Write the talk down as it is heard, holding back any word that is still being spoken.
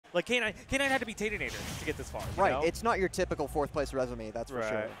Like K9 had to be Tatinator to get this far. Right, know? it's not your typical 4th place resume, that's for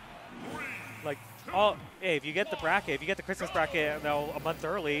sure. Like, oh, hey, if you get the bracket, if you get the Christmas bracket, you know, a month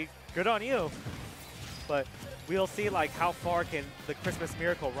early, good on you. But we'll see like how far can the Christmas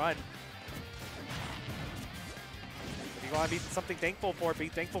miracle run. If you want to be something thankful for, be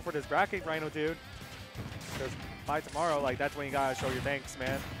thankful for this bracket, Rhinodude. Because by tomorrow, like that's when you gotta show your thanks,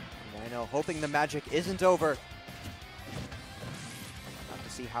 man. I know, hoping the magic isn't over. Have to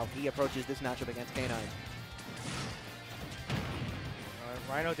see how he approaches this matchup against K9.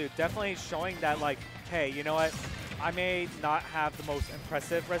 Rhinodude definitely showing that, like, hey, you know what? I may not have the most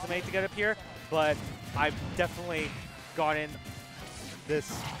impressive resume to get up here, but I've definitely gotten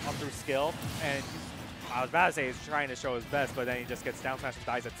this up through skill. And I was about to say he's trying to show his best, but then he just gets down smash and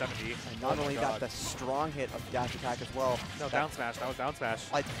dies at 70. And not only that, the strong hit of dash attack as well. No, down smash. That was down smash.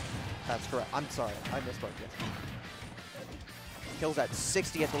 That's correct. I'm sorry. I misspoke. Yes. Kills at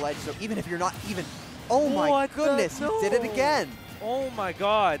 60 at the ledge, so even if you're not even... Oh my goodness, he did it again! Oh my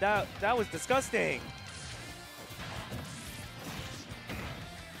god, that was disgusting.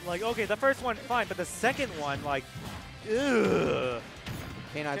 Like, okay, the first one, fine, but the second one, like, ugh.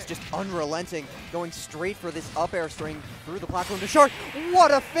 K9's just unrelenting, going straight for this up air string through the platform to Shark. What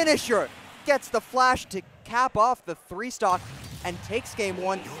a finisher! Gets the flash to cap off the 3-stock and takes game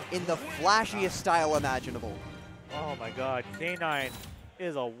 1 in the flashiest style imaginable. Oh my god, K9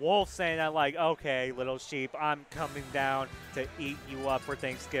 is a wolf saying that, like, okay, little sheep, I'm coming down to eat you up for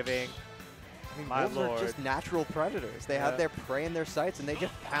Thanksgiving. I mean, my wolves lord. are just natural predators. They have their prey in their sights and they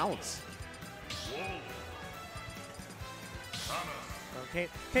just pounce.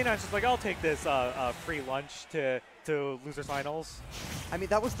 K9's just like, I'll take this free lunch to losers finals. I mean,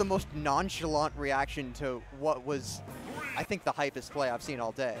 that was the most nonchalant reaction to what was, I think, the hypest play I've seen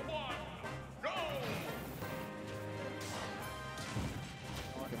all day.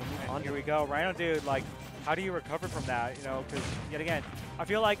 And here we go, Rhinodude, like, how do you recover from that? You know, because yet again, I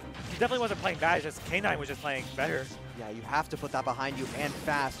feel like he definitely wasn't playing bad, it's just K9 was just playing better. Yeah, you have to put that behind you and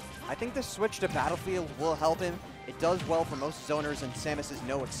fast. I think the switch to Battlefield will help him. It does well for most zoners, and Samus is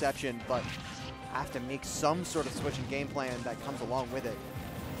no exception, but have to make some sort of switch in game plan that comes along with it.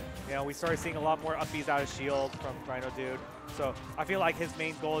 You know, we started seeing a lot more up-Bs out of shield from Rhinodude, so I feel like his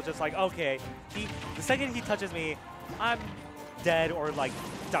main goal is just like, okay, the second he touches me, I'm dead or like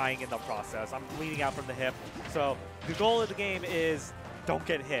dying in the process. I'm bleeding out from the hip. So the goal of the game is don't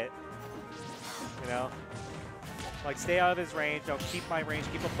get hit. You know? Like stay out of his range, don't keep my range,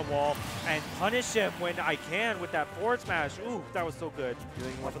 keep up the wall, and punish him when I can with that forward smash. Ooh, that was so good.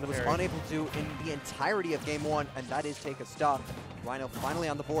 Doing what he was unable to do in the entirety of game 1, and that is take a stock. Rhino finally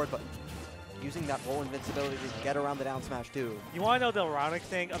on the board, but using that roll invincibility to get around the down smash too. You want to know the ironic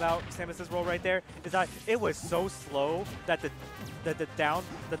thing about Samus's roll right there is that it was so slow that the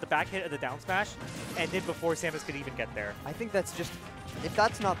back hit of the down smash ended before Samus could even get there. I think that's just, if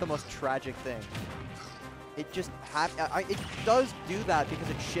that's not the most tragic thing, it just it does do that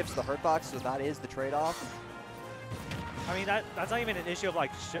because it shifts the hurt box, so that is the trade-off. I mean, that's not even an issue of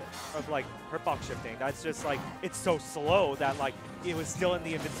like hurtbox shifting. That's just like it's so slow that like it was still in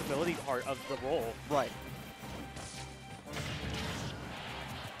the invincibility part of the roll. Right.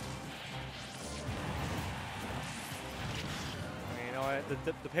 I mean, you know what?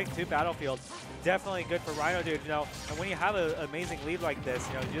 The pick 2 Battlefield definitely good for Rhinodude. You know, and when you have an amazing lead like this,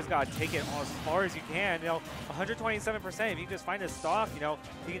 you know, you just gotta take it as far as you can. You know, 127%. If you can just find a stock, you know,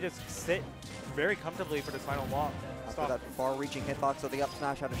 you can just sit very comfortably for this final walk. After that far-reaching hitbox of the up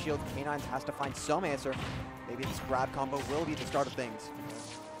smash out of shield, K9 has to find some answer. Maybe this grab combo will be the start of things.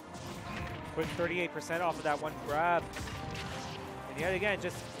 Quick 38% off of that one grab. And yet again,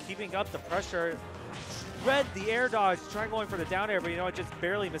 just keeping up the pressure. Read the air dodge, trying going for the down air, but you know, it just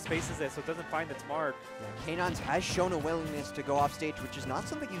barely misspaces it, so it doesn't find its mark. Yeah, K9 has shown a willingness to go off stage, which is not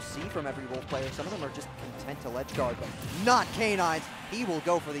something you see from every Wolf player. Some of them are just content to ledge guard, but not K9's. He will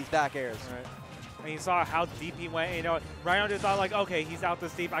go for these back airs. Right. And you saw how deep he went. You know, Rhinodude thought like, okay, he's out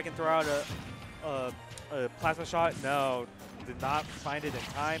this deep. I can throw out a plasma shot. No, did not find it in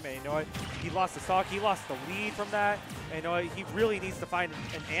time. And you know what? He lost the stock. He lost the lead from that. And you know what? He really needs to find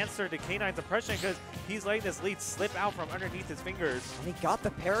an answer to K9's oppression because he's letting this lead slip out from underneath his fingers. And he got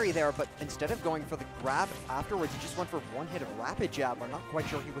the parry there, but instead of going for the grab afterwards, he just went for one hit of rapid jab. I'm not quite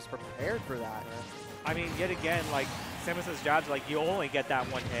sure he was prepared for that. I mean, yet again, like, Samus's jabs, like, you only get that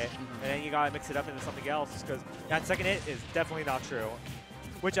one hit, and then you gotta mix it up into something else, because that second hit is definitely not true.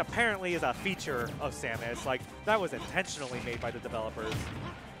 Which apparently is a feature of Samus. Like, that was intentionally made by the developers.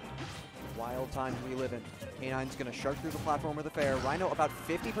 Wild times we live in. K9's gonna shark through the platform with a fair. Rhino about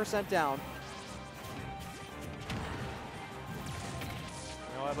 50% down.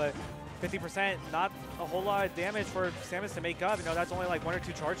 You know but 50%, not a whole lot of damage for Samus to make up. You know, that's only like 1 or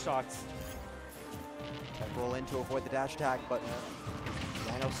 2 charge stocks. Roll in to avoid the dash attack, but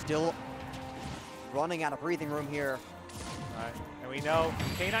Rhino still running out of breathing room here. All right, and we know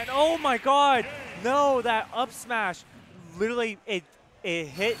K9. Oh my God! No, that up smash, literally it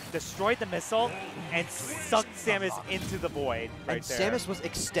hit, destroyed the missile, and sucked Samus into the void right there. And Samus was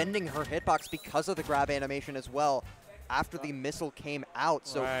extending her hitbox because of the grab animation as well after the missile came out.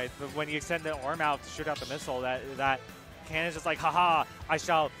 So right, but when you extend the arm out to shoot out the missile, that cannon's just like, haha, I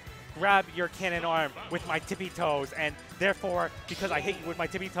shall grab your cannon arm with my tippy toes, and therefore, because I hit you with my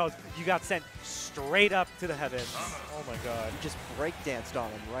tippy toes, you got sent straight up to the heavens. Oh my God. You just breakdanced on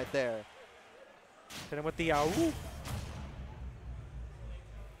him right there. Hit him with the woo.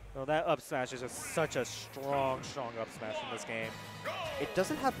 No, that up smash is just such a strong up smash in this game. It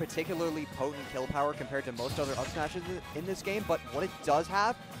doesn't have particularly potent kill power compared to most other up smashes in this game, but what it does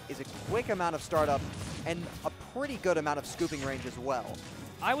have is a quick amount of startup and a pretty good amount of scooping range as well.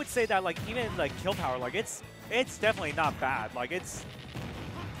 I would say that, like, even like kill power, like it's definitely not bad. Like, it's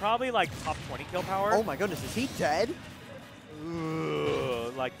probably like top 20 kill power. Oh my goodness, is he dead?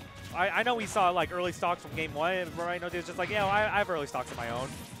 Ugh, like, I know we saw like early stocks from game 1, and Rhinodude's just like, yeah, well, I have early stocks of my own.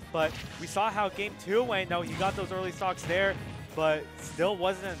 But we saw how game 2 went. No, he got those early stocks there, but still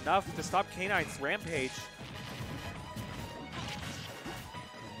wasn't enough to stop K9's rampage.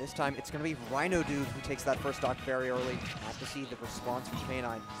 And this time it's going to be Rhinodude who takes that first stock very early. Have to see the response from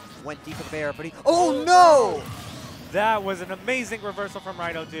K9. Went deep with the bear, but he... Oh no! That was an amazing reversal from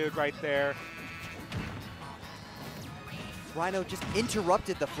Rhinodude right there. Rhino just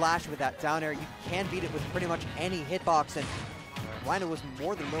interrupted the flash with that down air. You can beat it with pretty much any hitbox, and Rhino was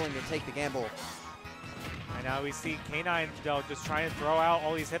more than willing to take the gamble. And now we see K9, you know, just trying to throw out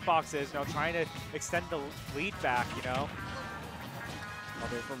all these hitboxes, you know, trying to extend the lead back, you know.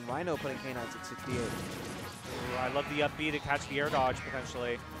 Although from Rhino putting K9's at 68. Ooh, I love the up B to catch the air dodge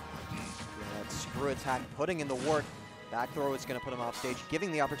potentially. Yeah, that screw attack putting in the work. Back throw is going to put him off stage,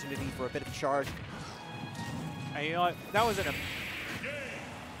 giving the opportunity for a bit of charge. And you know what? That was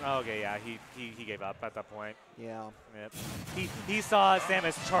okay, yeah, he gave up at that point. Yeah. Yep. He saw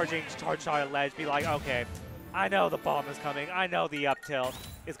Samus charge shot at ledge, be like, okay, I know the bomb is coming. I know the up tilt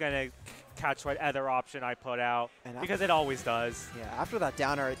is going to catch whatever option I put out, and because it always does. Yeah, after that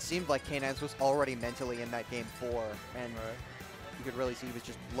down air, it seemed like K9s was already mentally in that game 4, and you could really see he was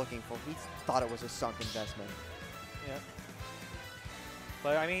just looking for, he thought it was a sunk investment. Yeah.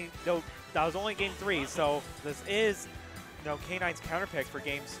 But I mean, no, that was only game 3, so this is, you know, K9's counter pick for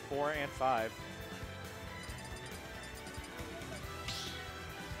games 4 and 5.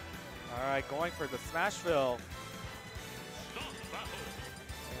 All right, going for the Smashville.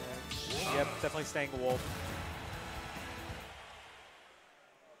 And, yep, definitely staying a wolf.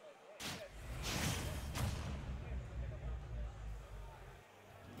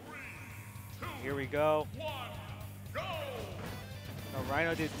 Here we go. Now,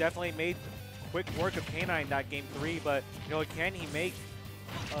 Rhinodude definitely made quick work of K9 that game 3, but you know, can he make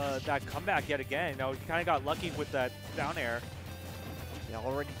that comeback yet again? You know, he kind of got lucky with that down air. He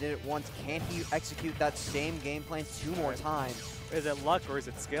already did it once. Can he execute that same game plan 2 more times? Is it luck or is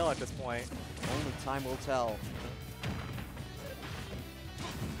it skill at this point? Only time will tell.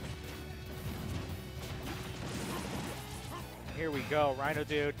 Here we go,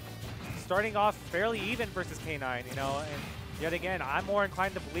 Rhinodude starting off fairly even versus K9, you know, and yet again, I'm more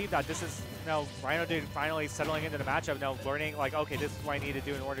inclined to believe that this is, you know, Rhinodude finally settling into the matchup, you know, learning, like, okay, this is what I need to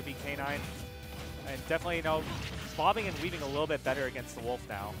do in order to beat K9. And definitely, you know, bobbing and weaving a little bit better against the Wolf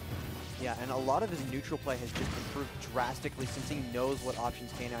now. Yeah, and a lot of his neutral play has just improved drastically since he knows what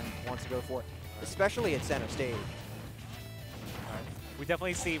options K9 wants to go for, especially at center stage. Right. We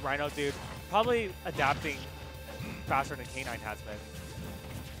definitely see Rhinodude probably adapting faster than K9 has been.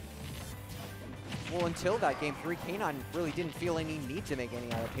 Well, until that game 3, K9 really didn't feel any need to make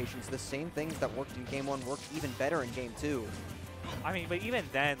any adaptations. The same things that worked in game 1 worked even better in game 2. I mean, but even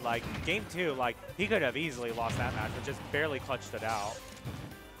then, like, game 2, like, he could have easily lost that match, but just barely clutched it out.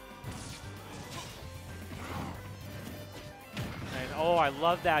 And, oh, I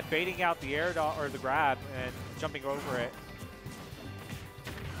love that, baiting out the air or the grab and jumping over it.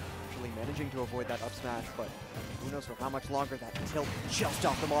 Actually managing to avoid that up smash, but who knows for how much longer. That tilt just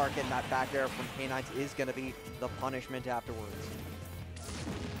off the mark, and that back air from K9 is going to be the punishment afterwards.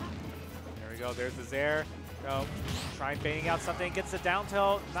 There we go, there's his air. No, trying baiting out something, gets the down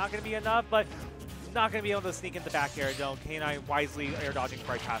tilt, not going to be enough, but not going to be able to sneak into back air. No, K9 wisely air dodging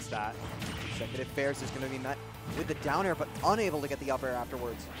right past that. Consecutive fares is going to be met with the down air, but unable to get the up air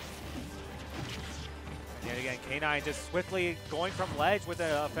afterwards. And again, K9 just swiftly going from ledge with an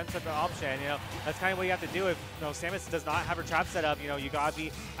offensive option. You know, that's kind of what you have to do. If Samus does not have her trap set up, you gotta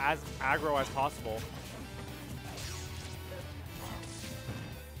be as aggro as possible.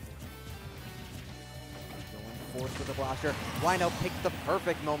 Going forth with the blaster. Rhino picked the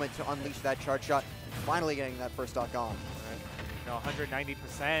perfect moment to unleash that charge shot. Finally getting that first stock on. Right.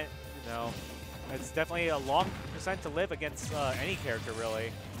 190%. It's definitely a long percent to live against any character,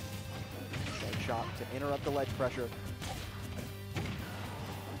 really. That shot to interrupt the ledge pressure.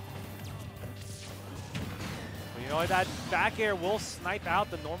 But you know what? That back air will snipe out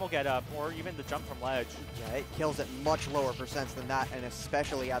the normal get up or even the jump from ledge. Yeah, it kills at much lower percents than that, and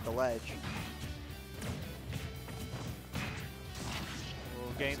especially at the ledge.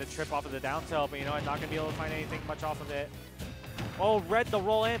 Getting the trip off of the down tilt, but not going to be able to find anything much off of it. Oh, read the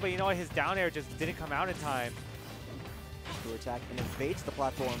roll in, but his down air just didn't come out in time. To attack and evades the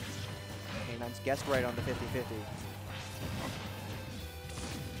platform. K9's guessed right on the 50-50.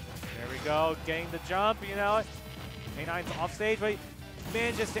 There we go, getting the jump, K9's off stage, but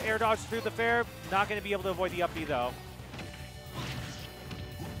manages to air dodge through the fair. Not going to be able to avoid the up B though.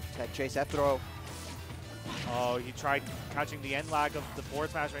 Tech chase F throw. Oh, he tried catching the end lag of the forward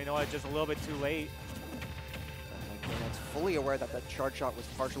smash, but just a little bit too late. K9's fully aware that that charge shot was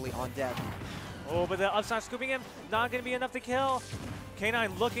partially on deck. Oh, but the up smash scooping him, not going to be enough to kill.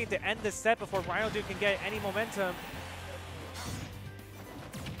 K9 looking to end this set before Rhinodude can get any momentum.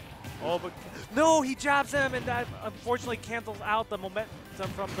 Oh, but no, he jabs him, and that unfortunately cancels out the momentum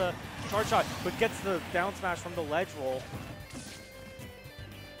from the charge shot, but gets the down smash from the ledge roll.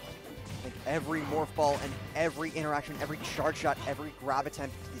 Like every morph ball and every interaction, every charge shot, every grab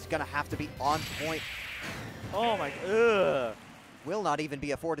attempt, he's gonna have to be on point. Oh my, ugh. Will not even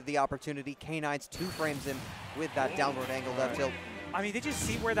be afforded the opportunity. K9's 2 frames in with that downward angled up tilt. I mean, did you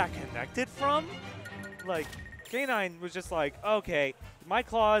see where that connected from? Like, K9 was just like, okay, my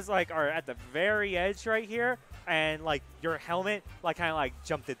claws are at the very edge right here, and your helmet kind of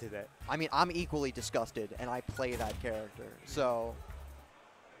jumped into that. I mean, I'm equally disgusted, and I play that character, so.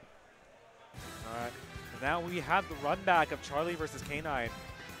 All right, now we have the run back of Charlie versus K9.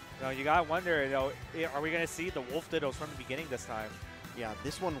 You gotta wonder, are we gonna see the Wolf Dittos from the beginning this time? Yeah,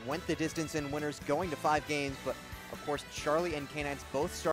 this one went the distance in winners, going to 5 games, but of course, Charlie and K9's both start